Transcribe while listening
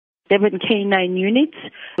Durban K9 units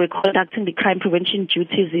were conducting the crime prevention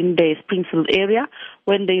duties in the Springfield area.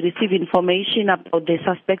 When they received information about the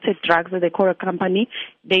suspected drugs at the courier company,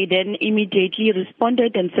 they then immediately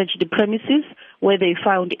responded and searched the premises, where they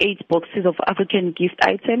found 8 boxes of African gift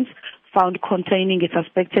items found containing a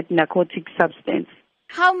suspected narcotic substance.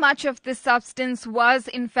 How much of the substance was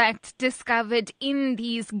in fact discovered in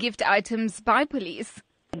these gift items by police?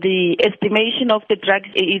 The estimation of the drugs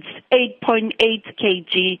is 8.8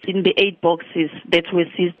 kg in the 8 boxes that were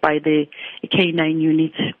seized by the K9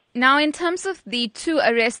 unit. Now, in terms of the 2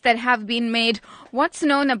 arrests that have been made, what's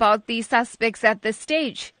known about the suspects at this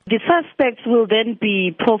stage? The suspects will then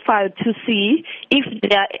be profiled to see if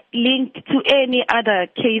they are linked to any other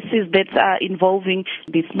cases that are involving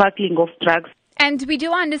the smuggling of drugs. And we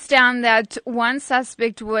do understand that one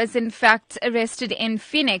suspect was in fact arrested in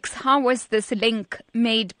Phoenix. How was this link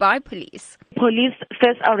made by police? Police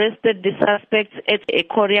first arrested the suspects at a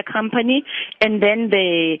courier company, and then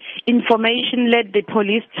the information led the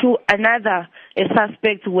police to another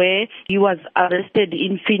suspect where he was arrested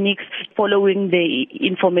in Phoenix following the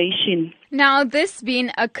information. Now, this being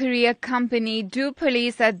a courier company, do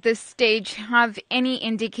police at this stage have any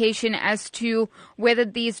indication as to whether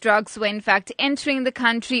these drugs were in fact entering the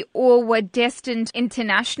country or were destined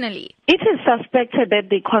internationally? It is suspected that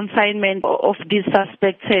the consignment of these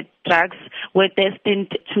suspected drugs were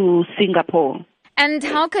destined to Singapore. And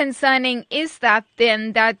how concerning is that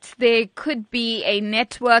then, that there could be a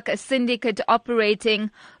network, a syndicate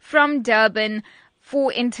operating from Durban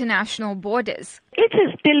for international borders? It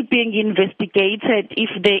is still being investigated if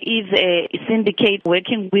there is a syndicate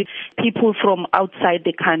working with people from outside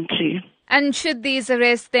the country. And should these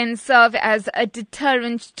arrests then serve as a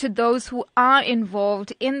deterrent to those who are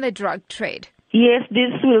involved in the drug trade? Yes,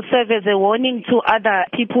 this will serve as a warning to other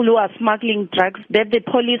people who are smuggling drugs, that the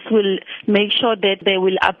police will make sure that they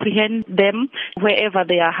will apprehend them wherever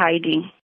they are hiding.